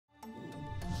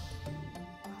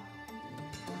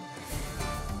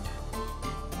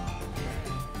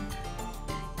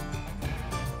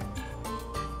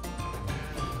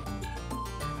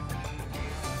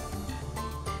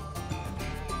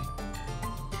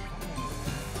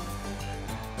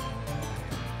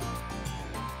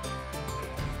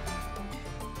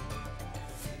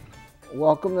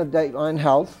Welcome to Dateline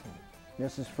Health.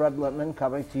 This is Fred Lippman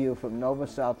coming to you from Nova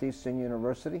Southeastern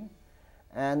University.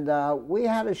 And we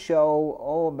had a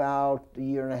show, about a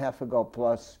year and a half ago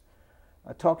plus,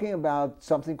 talking about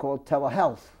something called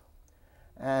telehealth.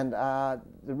 And the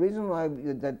reason why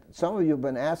that some of you have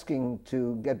been asking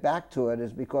to get back to it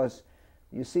is because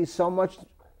you see so much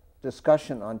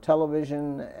discussion on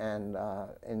television and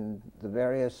in the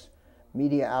various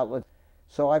media outlets.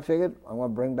 So I figured I'm going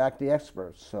to bring back the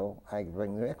experts. So I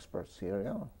bring the experts. Here we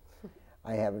go.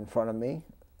 I have in front of me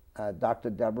Dr.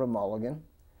 Deborah Mulligan,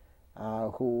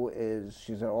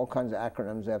 she's got all kinds of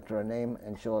acronyms after her name,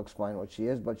 and she'll explain what she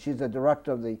is. But she's the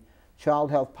director of the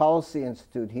Child Health Policy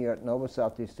Institute here at Nova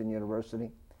Southeastern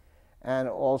University, and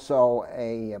also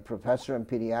a professor in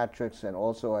pediatrics and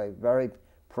also a very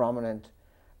prominent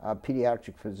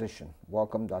pediatric physician.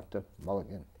 Welcome, Dr.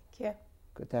 Mulligan. Thank you.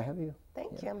 Good to have you.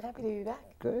 Thank you. I'm happy to be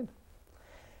back. Good.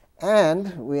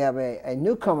 And we have a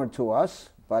newcomer to us,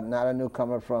 but not a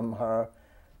newcomer from her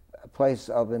place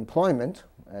of employment,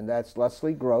 and that's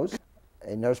Leslie Gross,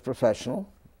 a nurse professional.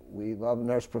 We love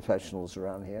nurse professionals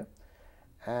around here.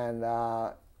 And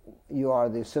you are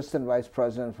the Assistant Vice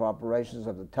President for Operations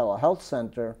of the Telehealth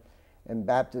Center in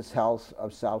Baptist Health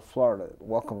of South Florida.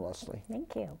 Welcome, Leslie.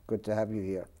 Thank you. Good to have you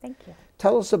here. Thank you.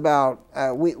 Tell us about,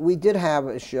 we did have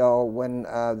a show when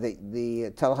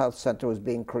the Telehealth Center was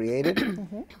being created,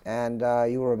 and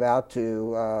you were about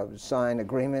to sign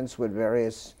agreements with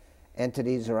various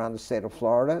entities around the state of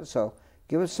Florida. So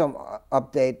give us some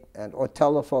update or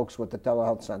tell the folks what the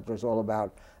Telehealth Center is all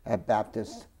about at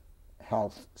Baptist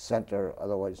Health Center,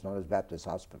 otherwise known as Baptist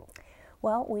Hospital.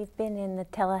 Well, we've been in the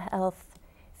telehealth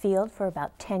field for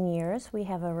about 10 years. We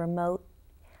have a remote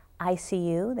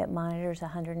ICU that monitors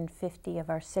 150 of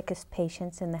our sickest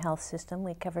patients in the health system.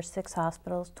 We cover 6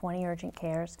 hospitals, 20 urgent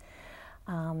cares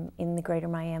in the greater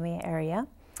Miami area.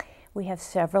 We have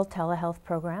several telehealth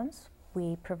programs.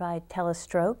 We provide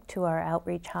telestroke to our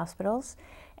outreach hospitals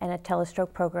and a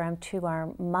telestroke program to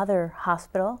our mother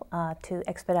hospital to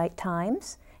expedite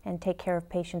times and take care of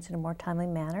patients in a more timely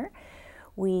manner.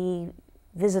 We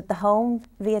visit the home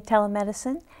via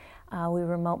telemedicine. We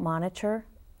remote monitor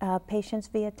patients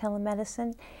via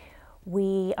telemedicine.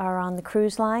 We are on the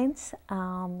cruise lines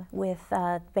with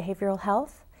behavioral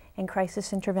health and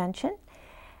crisis intervention.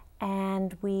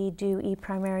 And we do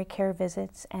e-primary care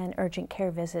visits and urgent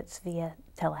care visits via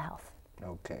telehealth.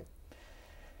 Okay.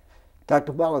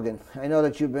 Dr. Mulligan, I know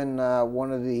that you've been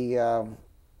one of the,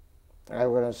 I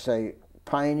want to say,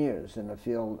 pioneers in the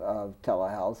field of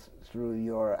telehealth through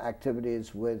your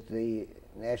activities with the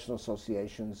national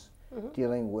associations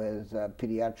dealing with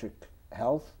pediatric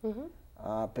health,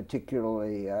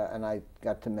 particularly, and I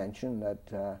got to mention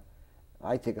that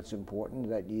I think it's important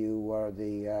that you are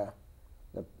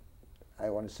I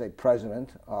want to say,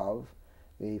 president of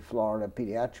the Florida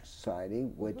Pediatric Society,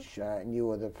 which and you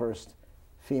were the first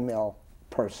female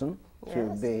person to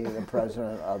be the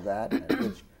president of that,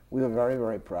 which we were very,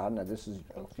 very proud. Now, this is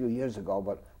a few years ago,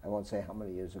 but I won't say how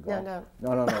many years ago.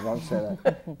 No, don't say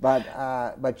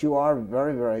that. But you are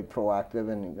very, very proactive,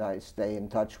 and I stay in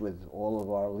touch with all of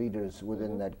our leaders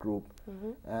within that group.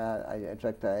 In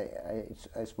fact,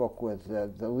 I spoke with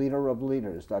the leader of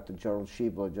leaders, Dr. Gerald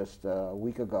Schiebler, just a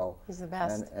week ago. He's the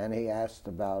best. And he asked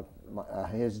about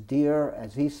his dear,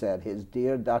 as he said, his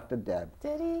dear Dr. Deb.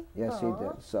 Did he? Yes, he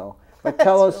did. So, but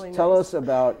tell us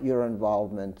about your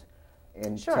involvement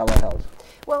in telehealth.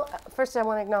 Well, first I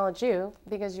want to acknowledge you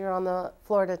because you're on the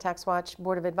Florida Tax Watch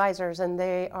Board of Advisors, and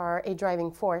they are a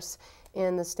driving force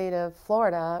in the state of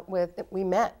Florida. We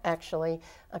met actually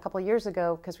a couple of years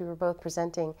ago because we were both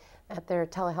presenting at their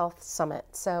telehealth summit.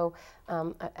 So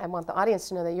I want the audience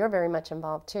to know that you're very much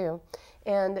involved too.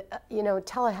 And you know,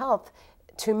 telehealth,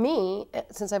 to me,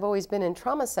 since I've always been in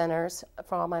trauma centers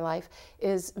for all my life,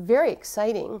 is very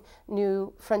exciting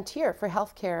new frontier for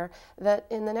healthcare that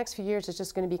in the next few years is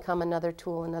just going to become another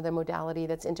tool, another modality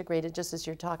that's integrated, just as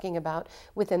you're talking about,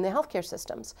 within the healthcare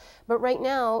systems. But right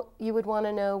now, you would want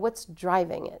to know what's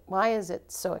driving it. Why is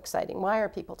it so exciting? Why are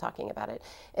people talking about it?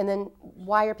 And then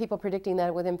why are people predicting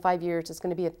that within 5 years it's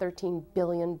going to be a $13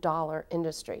 billion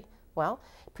industry? Well,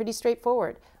 pretty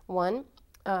straightforward. One,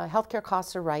 healthcare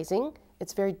costs are rising.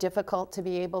 It's very difficult to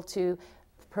be able to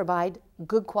provide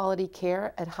good quality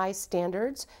care at high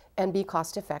standards and be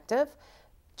cost effective.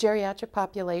 Geriatric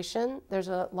population, there's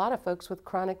a lot of folks with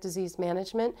chronic disease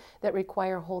management that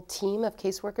require a whole team of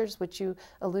caseworkers, which you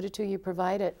alluded to, you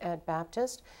provide at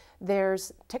Baptist.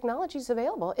 There's technologies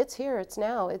available. It's here, it's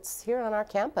now, it's here on our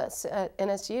campus at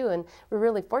NSU, and we're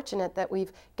really fortunate that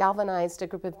we've galvanized a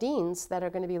group of deans that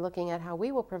are going to be looking at how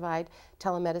we will provide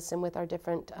telemedicine with our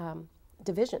different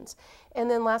divisions. And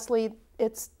then lastly,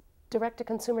 it's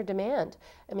direct-to-consumer demand.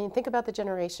 I mean, think about the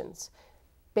generations.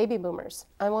 Baby boomers,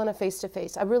 I want a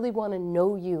face-to-face. I really want to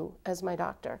know you as my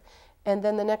doctor. And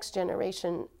then the next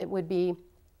generation, it would be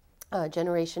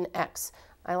Generation X.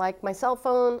 I like my cell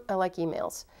phone, I like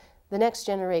emails. The next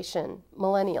generation,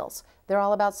 millennials, they're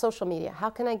all about social media. How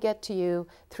can I get to you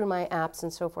through my apps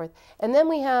and so forth? And then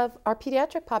we have our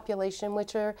pediatric population,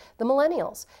 which are the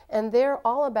millennials. And they're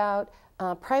all about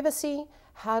privacy.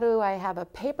 How do I have a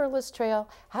paperless trail?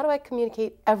 How do I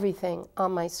communicate everything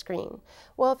on my screen?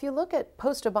 Well, if you look at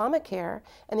post-Obamacare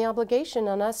and the obligation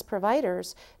on us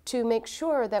providers to make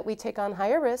sure that we take on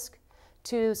higher risk,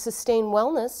 to sustain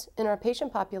wellness in our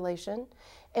patient population,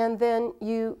 and then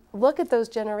you look at those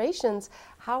generations,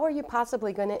 how are you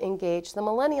possibly going to engage the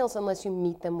millennials unless you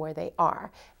meet them where they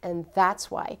are? And that's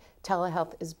why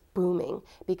telehealth is booming,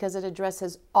 because it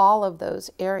addresses all of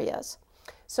those areas.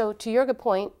 So to your good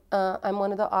point, I'm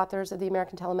one of the authors of the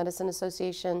American Telemedicine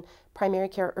Association Primary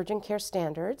Care Urgent Care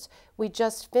Standards. We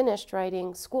just finished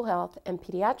writing school health and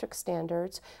pediatric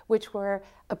standards, which were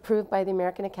approved by the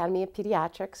American Academy of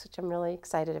Pediatrics, which I'm really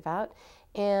excited about.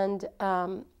 And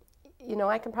you know,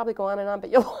 I can probably go on, but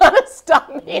you'll want to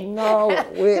stop me. No,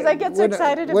 because I get so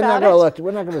excited we're about it.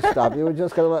 We're not going to stop you. We're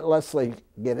just going to let Leslie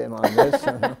get in on this.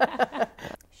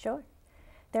 Sure.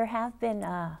 There have been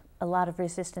a lot of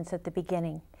resistance at the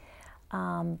beginning,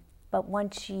 but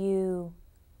once you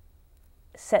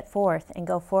set forth and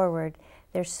go forward,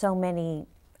 there's so many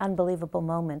unbelievable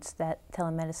moments that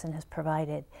telemedicine has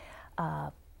provided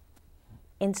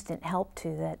instant help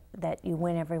to that you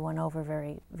win everyone over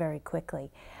very, very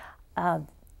quickly.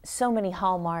 So many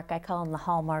hallmark, I call them the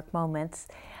hallmark moments.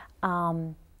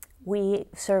 We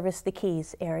service the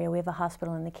Keys area. We have a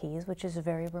hospital in the Keys, which is a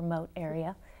very remote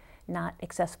area, not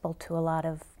accessible to a lot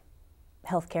of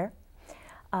healthcare.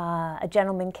 A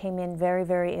gentleman came in very,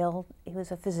 very ill. He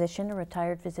was a physician, a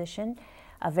retired physician,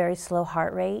 a very slow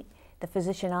heart rate. The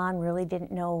physician on really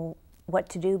didn't know what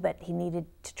to do, but he needed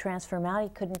to transfer him out. He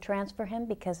couldn't transfer him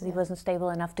because he wasn't stable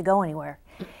enough to go anywhere.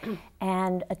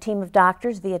 And a team of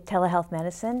doctors via telehealth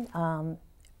medicine,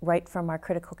 right from our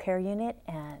critical care unit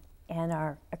and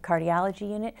our cardiology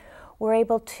unit, were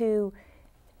able to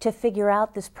figure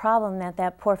out this problem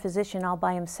that poor physician all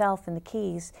by himself in the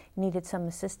Keys needed some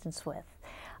assistance with.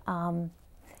 And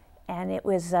it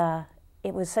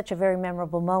was such a very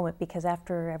memorable moment, because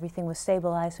after everything was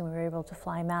stabilized and we were able to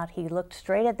fly him out, he looked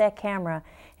straight at that camera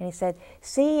and he said,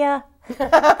 "See ya,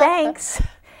 thanks."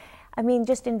 I mean,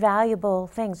 just invaluable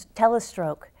things.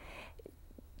 Telestroke.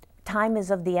 Time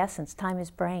is of the essence. Time is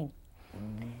brain.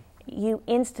 Mm-hmm. You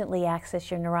instantly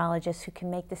access your neurologist, who can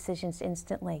make decisions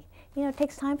instantly. You know, it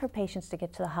takes time for patients to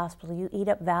get to the hospital. You eat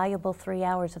up valuable 3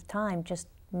 hours of time just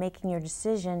making your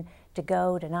decision to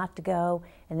go, to not to go,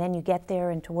 and then you get there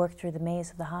and to work through the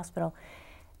maze of the hospital.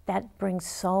 That brings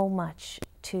so much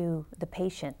to the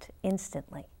patient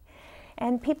instantly.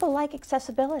 And people like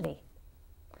accessibility.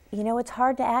 You know, it's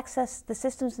hard to access the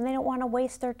systems, and they don't want to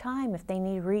waste their time if they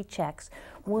need rechecks,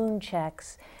 wound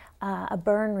checks, a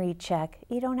burn recheck.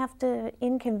 You don't have to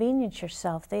inconvenience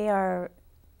yourself. They are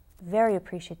very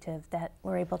appreciative that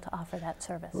we're able to offer that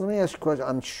service. Let me ask you a question.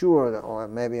 I'm sure that, or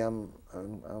maybe I'm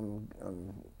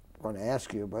going to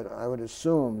ask you, but I would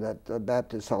assume that the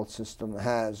Baptist Health System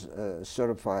has a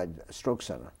certified stroke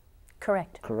center.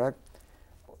 Correct. Correct?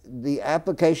 The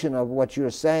application of what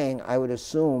you're saying, I would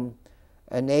assume,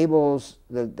 enables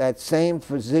that same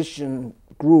physician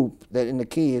group that in the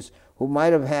Keys who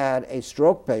might have had a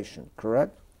stroke patient,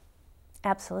 correct?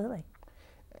 Absolutely.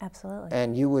 Absolutely.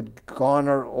 And you would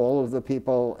garner all of the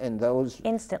people in those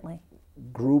instantly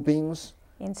groupings?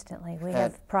 Instantly. We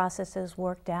have processes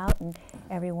worked out, and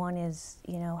everyone is,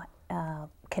 you know,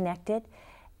 connected,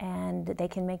 and they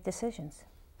can make decisions.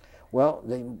 Well,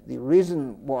 the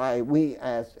reason why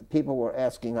people were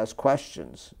asking us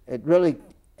questions, it really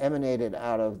emanated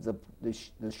out of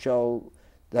the show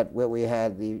where we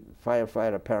had the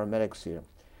firefighter paramedics here,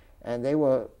 and they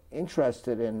were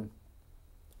interested in,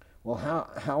 well,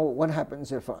 what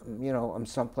happens if I'm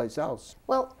someplace else?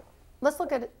 Well, let's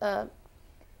look at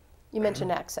you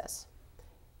mentioned access,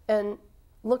 and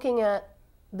looking at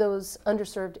those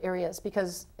underserved areas,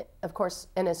 because of course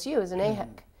NSU is an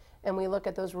AHEC, and we look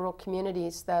at those rural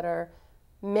communities that are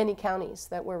many counties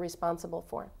that we're responsible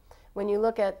for. When you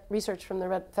look at research from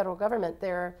the federal government,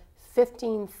 there are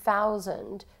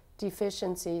 15,000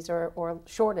 deficiencies or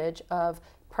shortage of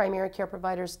primary care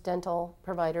providers, dental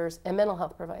providers, and mental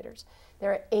health providers.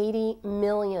 There are 80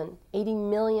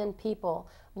 million people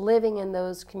living in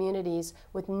those communities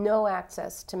with no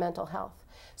access to mental health.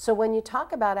 So when you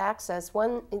talk about access,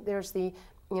 there's the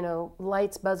you know,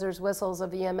 lights, buzzers, whistles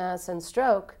of EMS and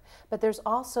stroke, but there's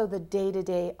also the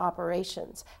day-to-day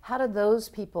operations. How do those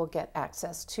people get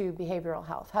access to behavioral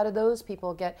health? How do those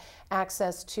people get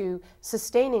access to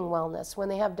sustaining wellness when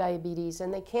they have diabetes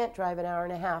and they can't drive an hour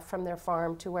and a half from their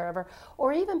farm to wherever?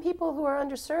 Or even people who are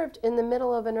underserved in the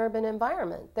middle of an urban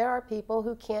environment. There are people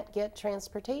who can't get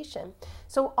transportation.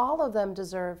 So all of them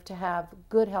deserve to have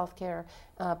good health care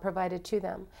provided to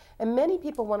them. And many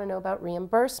people want to know about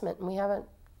reimbursement, and we haven't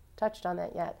touched on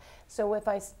that yet. So if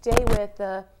I stay with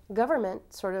the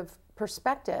government sort of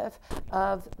perspective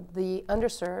of the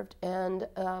underserved and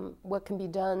what can be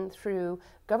done through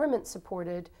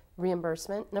government-supported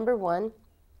reimbursement, number one,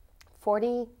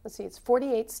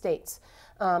 48 states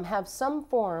have some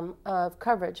form of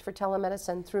coverage for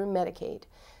telemedicine through Medicaid.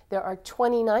 There are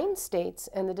 29 states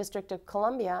and the District of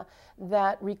Columbia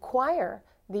that require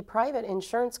the private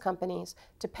insurance companies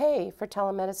to pay for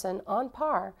telemedicine on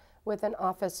par with an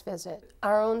office visit.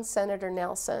 Our own Senator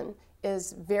Nelson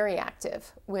is very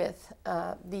active with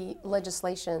the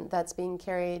legislation that's being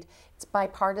carried. It's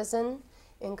bipartisan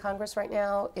in Congress right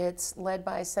now. It's led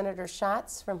by Senator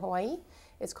Schatz from Hawaii.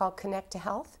 It's called Connect to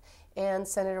Health, and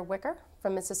Senator Wicker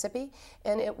from Mississippi,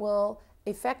 and it will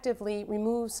effectively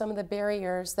remove some of the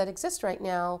barriers that exist right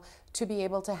now to be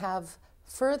able to have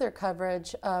further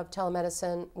coverage of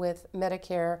telemedicine with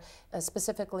Medicare,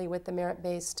 specifically with the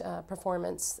merit-based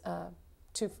performance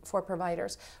for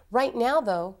providers. Right now,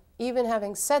 though, even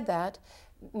having said that,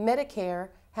 Medicare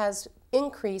has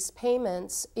increased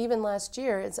payments. Even last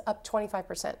year, it's up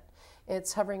 25%.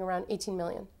 It's hovering around 18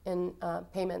 million in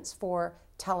payments for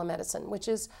telemedicine, which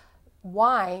is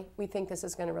why we think this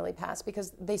is going to really pass,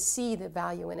 because they see the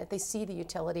value in it. They see the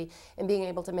utility in being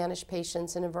able to manage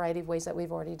patients in a variety of ways that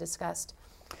we've already discussed.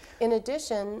 In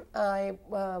addition, I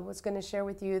was going to share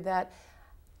with you that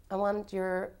I wanted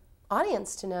your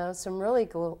audience to know some really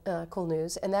cool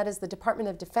news, and that is the Department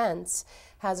of Defense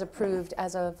has approved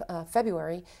as of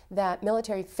February that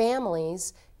military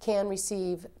families can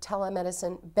receive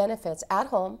telemedicine benefits at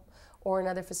home or in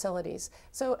other facilities.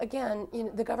 So again, you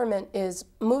know, the government is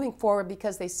moving forward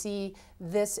because they see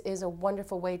this is a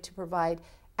wonderful way to provide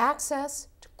access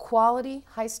to quality,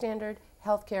 high standard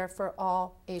health care for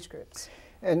all age groups.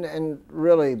 And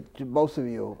really, to both of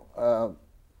you,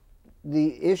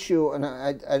 the issue, and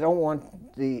I don't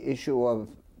want the issue of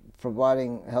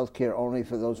providing health care only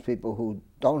for those people who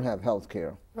don't have health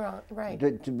care Right.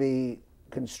 to be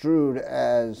construed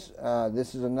as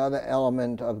this is another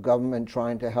element of government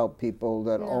trying to help people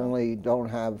that only don't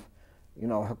have, you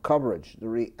know, coverage. The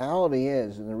reality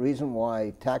is, and the reason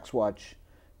why TaxWatch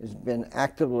has been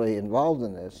actively involved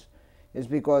in this, is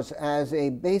because as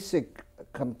a basic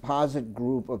composite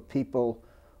group of people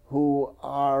who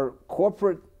are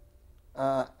corporate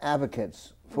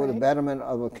advocates for the betterment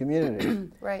of a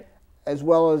community, Right. as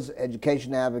well as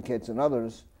education advocates and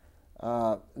others,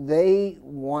 they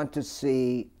want to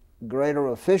see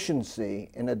greater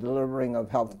efficiency in the delivering of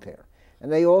health care.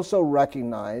 And they also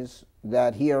recognize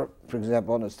that here, for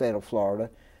example, in the state of Florida,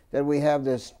 that we have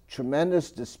this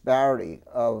tremendous disparity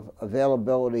of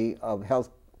availability of health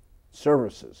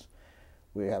services.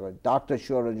 We have a doctor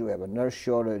shortage, we have a nurse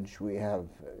shortage, we have,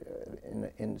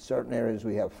 in certain areas,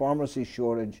 we have pharmacy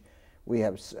shortage, we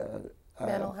have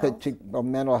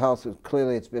mental health.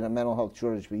 Clearly, it's been a mental health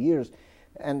shortage for years.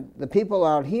 And the people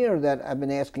out here that have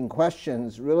been asking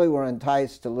questions really were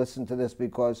enticed to listen to this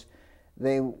because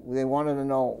they wanted to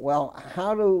know, well,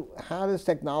 how does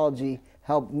technology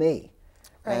help me?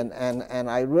 Right. And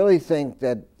I really think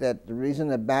that the reason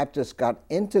that Baptists got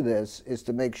into this is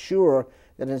to make sure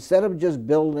that instead of just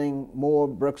building more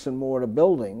bricks and mortar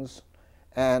buildings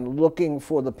and looking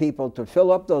for the people to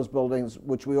fill up those buildings,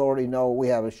 which we already know we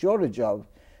have a shortage of,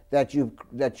 that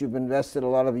you've invested a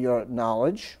lot of your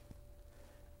knowledge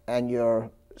and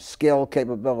your skill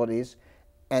capabilities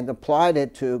and applied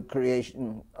it to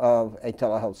creation of a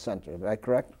telehealth center. Is that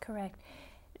correct? Correct.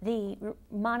 The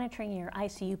monitoring your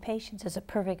ICU patients is a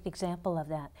perfect example of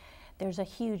that. There's a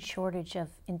huge shortage of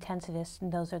intensivists,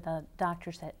 and those are the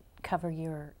doctors that cover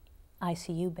your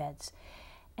ICU beds.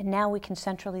 And now we can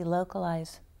centrally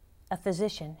localize a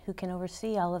physician who can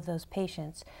oversee all of those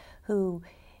patients who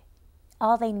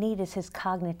all they need is his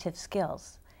cognitive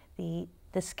skills, the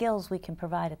skills we can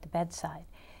provide at the bedside.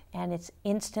 And it's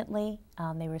instantly,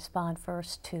 they respond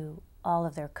first to all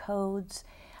of their codes.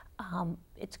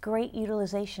 It's great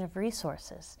utilization of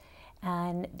resources.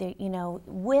 And you know,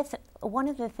 with one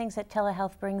of the things that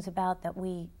telehealth brings about that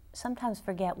we sometimes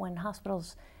forget when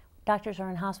doctors are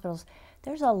in hospitals,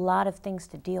 there's a lot of things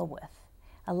to deal with.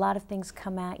 A lot of things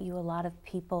come at you, a lot of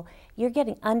people. You're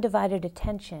getting undivided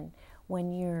attention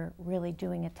when you're really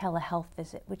doing a telehealth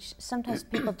visit, which sometimes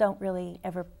people don't really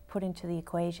ever put into the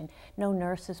equation. No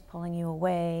nurse is pulling you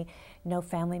away, no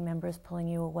family members pulling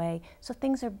you away. So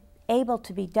things are able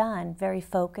to be done very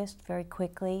focused, very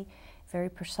quickly, very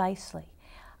precisely.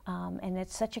 And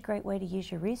it's such a great way to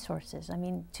use your resources. I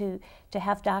mean, to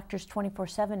have doctors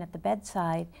 24/7 at the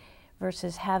bedside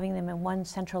versus having them in one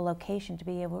central location to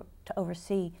be able to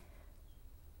oversee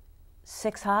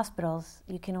 6 hospitals,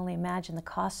 you can only imagine the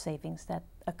cost savings that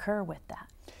occur with that.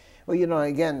 Well, you know,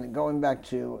 again, going back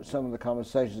to some of the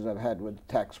conversations I've had with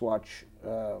TaxWatch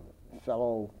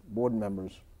fellow board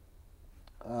members,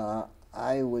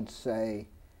 I would say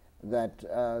that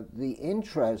the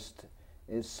interest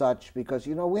is such because,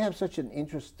 you know, we have such an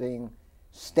interesting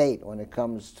state when it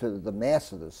comes to the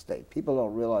mass of the state. People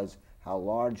don't realize how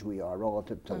large we are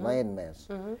relative to land mass.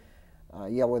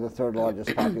 Yeah, we're the 3rd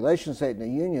largest population state in the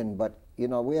union, but, you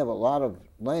know, we have a lot of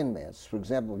land mass. For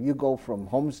example, if you go from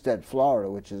Homestead,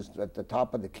 Florida, which is at the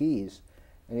top of the Keys,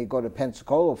 and you go to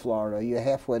Pensacola, Florida, you're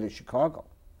halfway to Chicago.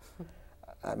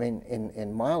 I mean,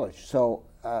 in mileage. So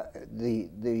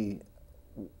the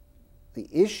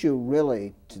issue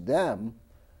really to them,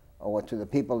 or to the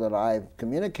people that I've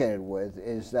communicated with,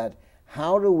 is that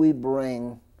how do we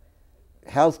bring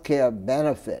healthcare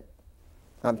benefit?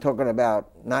 I'm talking about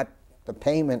not the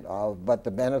payment of, but the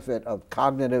benefit of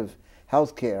cognitive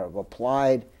healthcare, of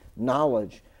applied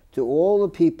knowledge to all the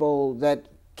people that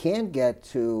can't get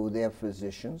to their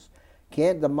physicians.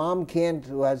 The mom can't,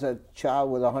 who has a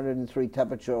child with 103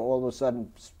 temperature, all of a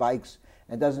sudden spikes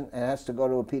and has to go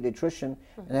to a pediatrician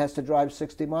and has to drive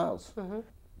 60 miles.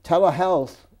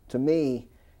 Telehealth, to me,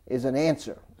 is an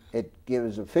answer. It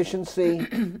gives efficiency,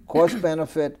 cost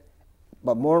benefit,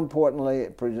 but more importantly,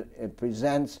 it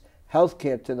presents health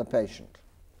care to the patient.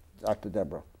 Dr.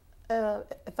 Deborah.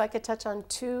 If I could touch on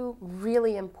 2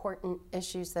 really important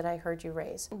issues that I heard you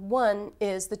raise. One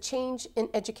is the change in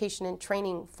education and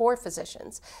training for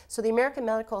physicians. So the American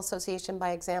Medical Association,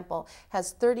 by example,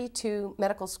 has 32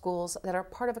 medical schools that are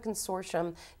part of a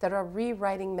consortium that are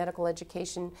rewriting medical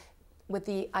education with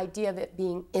the idea of it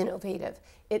being innovative.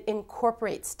 It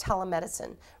incorporates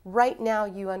telemedicine. Right now,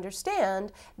 you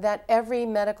understand that every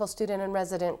medical student and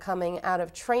resident coming out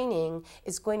of training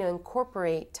is going to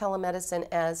incorporate telemedicine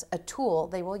as a tool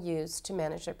they will use to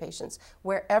manage their patients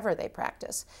wherever they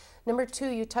practice. Number 2,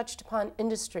 you touched upon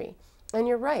industry, and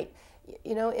you're right.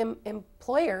 You know,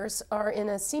 employers are in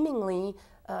a seemingly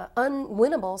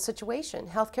unwinnable situation.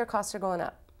 Healthcare costs are going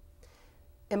up.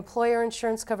 Employer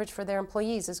insurance coverage for their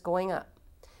employees is going up.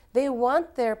 They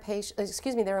want their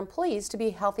employees to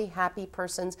be healthy, happy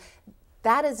persons.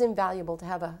 That is invaluable to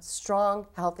have a strong,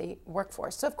 healthy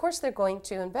workforce. So of course they're going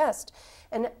to invest,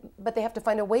 but they have to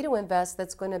find a way to invest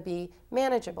that's going to be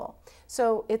manageable.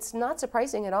 So it's not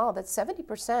surprising at all that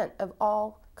 70% of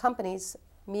all companies,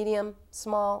 medium,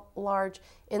 small, large,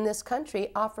 in this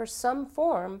country offer some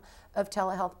form of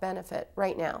telehealth benefit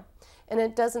right now. And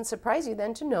it doesn't surprise you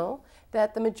then to know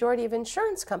that the majority of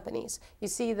insurance companies, you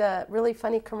see the really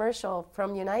funny commercial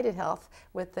from United Health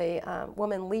with the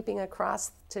woman leaping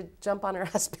across to jump on her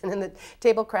husband and the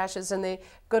table crashes and they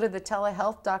go to the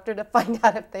telehealth doctor to find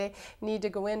out if they need to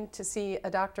go in to see a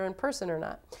doctor in person or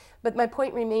not. But my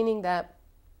point remaining that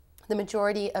the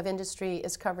majority of industry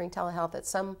is covering telehealth at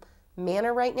some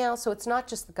manner right now, so it's not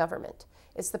just the government,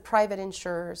 it's the private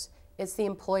insurers, it's the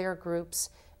employer groups,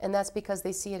 and that's because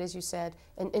they see it, as you said,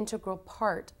 an integral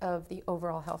part of the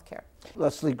overall health care.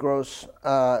 Leslie Gross,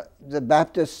 the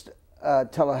Baptist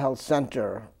Telehealth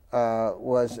Center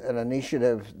was an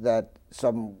initiative that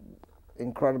some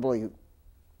incredibly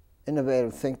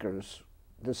innovative thinkers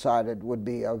decided would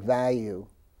be of value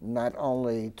not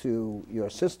only to your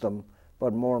system,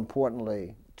 but more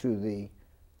importantly to the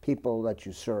people that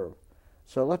you serve.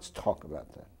 So let's talk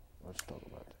about that.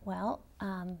 Well,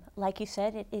 like you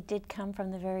said, it did come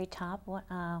from the very top.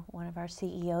 One of our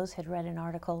CEOs had read an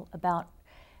article about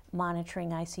monitoring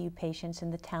ICU patients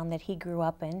in the town that he grew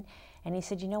up in, and he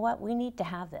said, you know what, we need to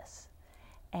have this.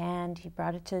 And he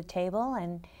brought it to the table,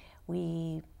 and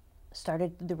we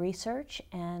started the research,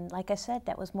 and like I said,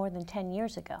 that was more than 10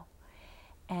 years ago.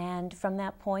 And from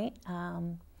that point,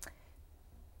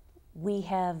 we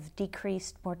have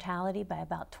decreased mortality by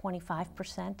about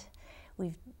 25%.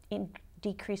 We've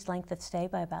decreased length of stay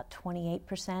by about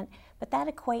 28%, but that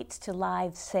equates to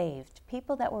lives saved.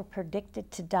 People that were predicted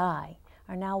to die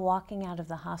are now walking out of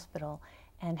the hospital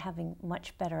and having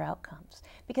much better outcomes.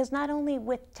 Because not only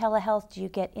with telehealth do you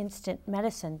get instant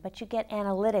medicine, but you get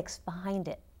analytics behind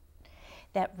it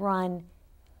that run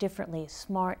differently,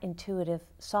 smart, intuitive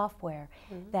software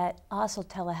that also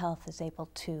telehealth is able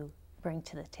to bring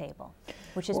to the table,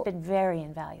 which has been very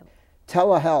invaluable.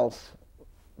 telehealth,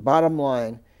 bottom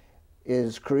line,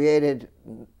 is created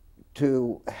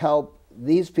to help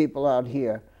these people out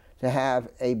here to have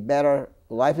a better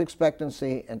life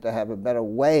expectancy and to have a better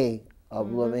way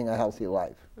of living a healthy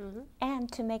life. And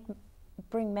to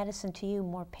bring medicine to you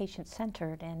more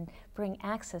patient-centered and bring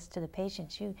access to the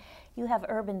patients. You have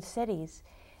urban cities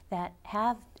that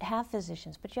have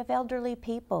physicians, but you have elderly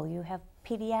people, you have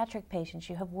pediatric patients,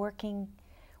 you have working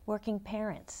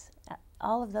parents.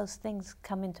 All of those things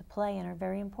come into play and are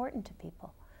very important to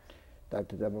people.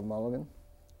 Dr. Deborah Mulligan?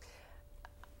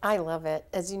 I love it.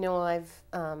 As you know, I've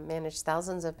managed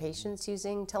thousands of patients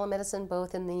using telemedicine,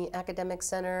 both in the academic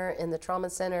center, in the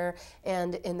trauma center,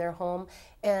 and in their home.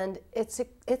 And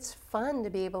it's fun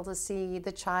to be able to see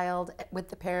the child with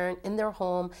the parent in their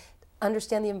home,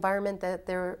 understand the environment that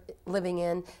they're living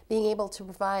in, being able to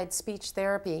provide speech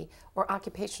therapy or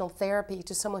occupational therapy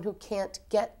to someone who can't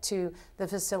get to the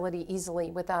facility easily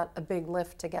without a big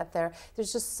lift to get there.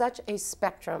 There's just such a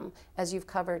spectrum, as you've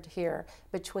covered here,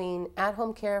 between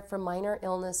at-home care for minor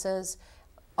illnesses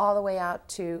all the way out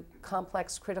to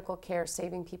complex critical care,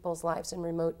 saving people's lives in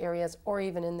remote areas or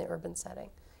even in the urban setting.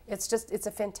 It's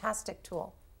a fantastic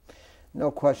tool. No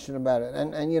question about it.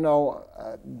 And you know,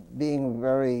 being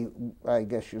very, I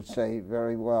guess you'd say,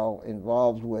 very well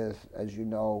involved with, as you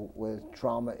know, with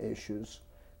trauma issues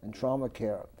and trauma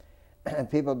care.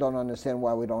 And people don't understand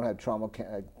why we don't have trauma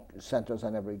centers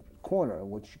on every corner,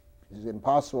 which is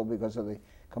impossible because of the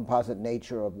composite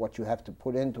nature of what you have to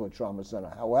put into a trauma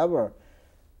center. However,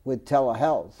 with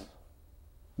telehealth,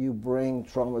 you bring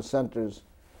trauma centers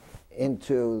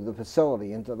into the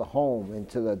facility, into the home,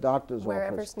 into the doctor's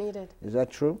Wherever's office. needed. Is that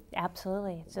true?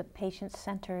 Absolutely. It's a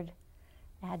patient-centered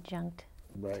adjunct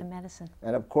to medicine.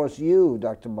 And of course you,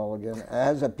 Dr. Mulligan,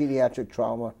 as a pediatric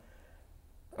trauma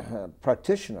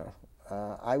practitioner,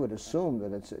 I would assume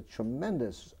that it's a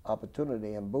tremendous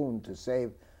opportunity and boon to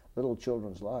save little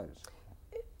children's lives.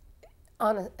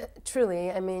 Truly,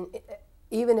 I mean,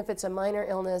 even if it's a minor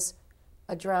illness,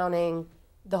 a drowning,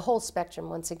 the whole spectrum,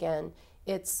 once again,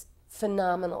 it's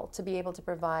phenomenal to be able to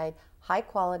provide high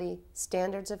quality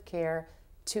standards of care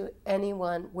to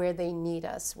anyone where they need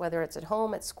us, whether it's at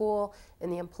home, at school, in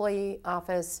the employee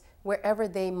office, wherever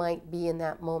they might be in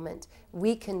that moment.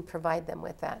 We can provide them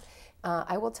with that.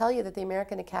 I will tell you that the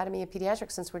American Academy of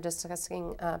Pediatrics, since we're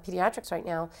discussing pediatrics right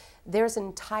now, there's an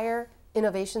entire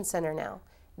innovation center now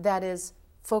that is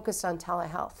focused on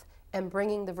telehealth and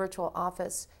bringing the virtual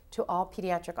office to all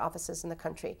pediatric offices in the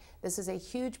country. This is a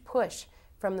huge push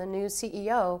from the new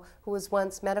CEO, who was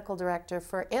once medical director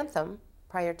for Anthem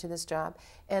prior to this job,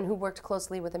 and who worked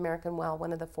closely with American Well,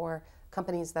 one of the 4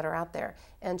 companies that are out there.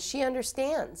 And she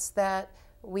understands that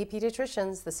we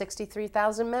pediatricians, the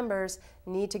 63,000 members,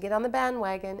 need to get on the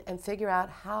bandwagon and figure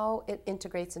out how it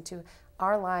integrates into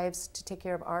our lives to take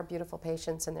care of our beautiful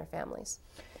patients and their families.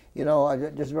 You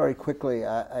know, just very quickly,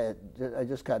 I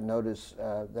just got notice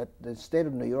that the state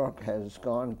of New York has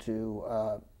gone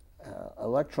to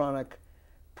electronic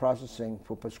processing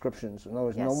for prescriptions. In other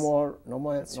words, no more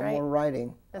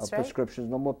writing of prescriptions,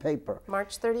 no more paper.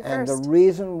 March 31st. And the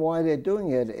reason why they're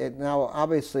doing it, now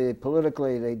obviously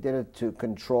politically they did it to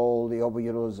control the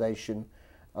overutilization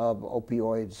of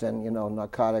opioids and, you know,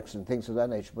 narcotics and things of that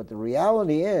nature. But the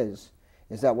reality is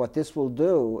that what this will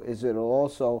do is it'll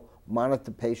also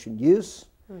monitor patient use,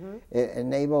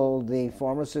 enable the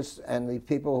pharmacists and the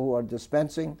people who are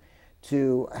dispensing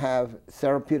to have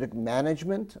therapeutic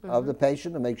management of the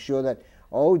patient to make sure that,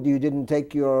 oh, you didn't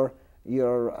take your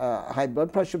high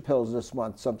blood pressure pills this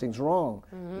month, something's wrong.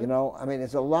 You know, I mean,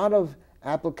 it's a lot of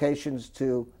applications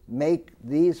to make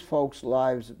these folks'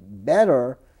 lives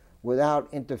better without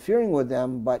interfering with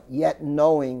them, but yet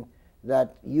knowing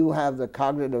that you have the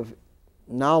cognitive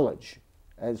knowledge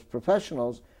as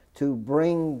professionals to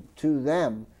bring to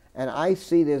them. And I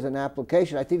see there's an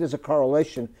application. I think there's a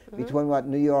correlation between what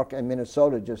New York and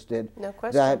Minnesota just did. No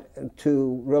question. That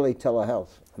to really telehealth.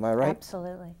 Am I right?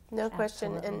 Absolutely. No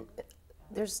question. And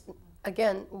there's,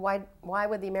 again, why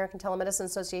would the American Telemedicine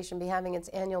Association be having its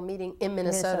annual meeting in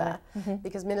Minnesota?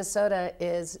 Because Minnesota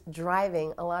is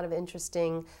driving a lot of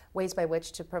interesting ways by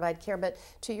which to provide care. But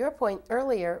to your point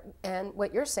earlier, and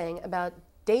what you're saying about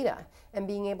data and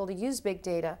being able to use big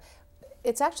data,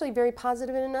 it's actually very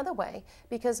positive in another way,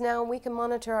 because now we can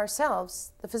monitor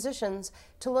ourselves, the physicians,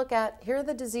 to look at, here are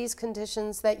the disease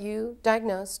conditions that you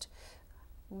diagnosed,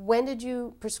 when did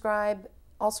you prescribe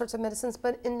all sorts of medicines,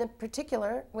 but in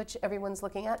particular, which everyone's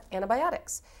looking at,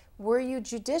 antibiotics. Were you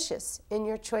judicious in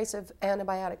your choice of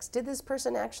antibiotics? Did this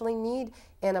person actually need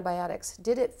antibiotics?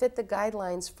 Did it fit the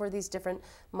guidelines for these different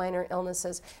minor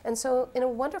illnesses? And so in a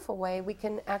wonderful way, we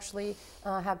can actually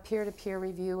have peer-to-peer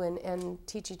review and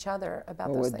teach each other about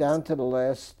those things. We're down to the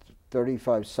last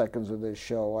 35 seconds of this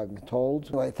show, I'm told.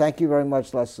 Anyway, thank you very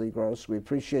much, Leslie Gross. We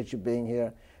appreciate you being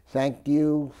here. Thank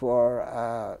you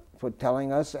for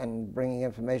telling us and bringing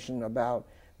information about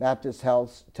Baptist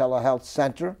Health's Telehealth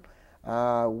Center.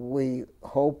 We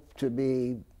hope to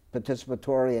be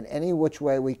participatory in any which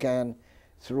way we can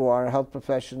through our health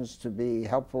professions to be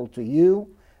helpful to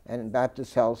you and in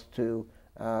Baptist Health to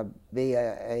be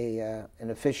an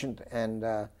efficient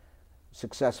and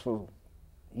successful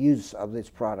use of this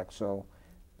product. So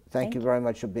thank you very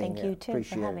much for being here. Thank you too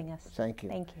Appreciate for having it. us. Thank you.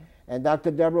 Thank you. And Dr.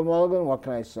 Deborah Mulligan, what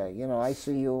can I say? You know, I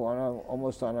see you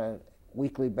almost on a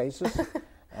weekly basis.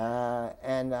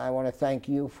 And I want to thank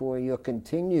you for your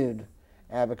continued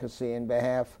advocacy in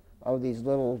behalf of these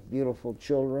little beautiful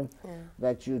children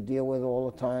that you deal with all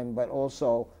the time, but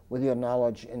also with your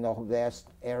knowledge in the vast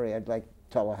area like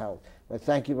telehealth. But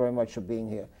thank you very much for being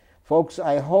here. Folks,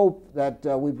 I hope that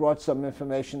we brought some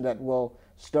information that will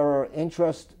stir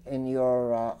interest in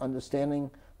your understanding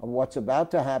of what's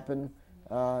about to happen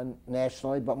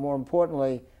nationally, but more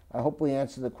importantly, I hope we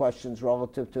answer the questions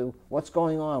relative to what's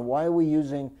going on. Why are we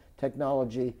using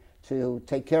technology to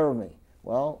take care of me?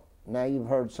 Well, now you've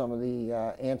heard some of the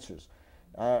answers.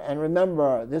 And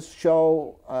remember, this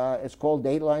show is called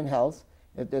Dateline Health.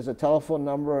 There's a telephone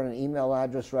number and an email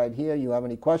address right here. You have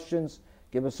any questions,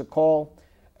 give us a call.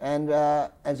 And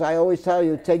as I always tell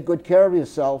you, take good care of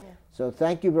yourself. So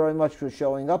thank you very much for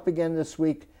showing up again this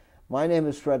week. My name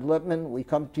is Fred Lippman. We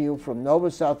come to you from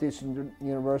Nova Southeastern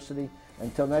University.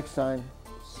 Until next time,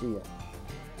 see ya.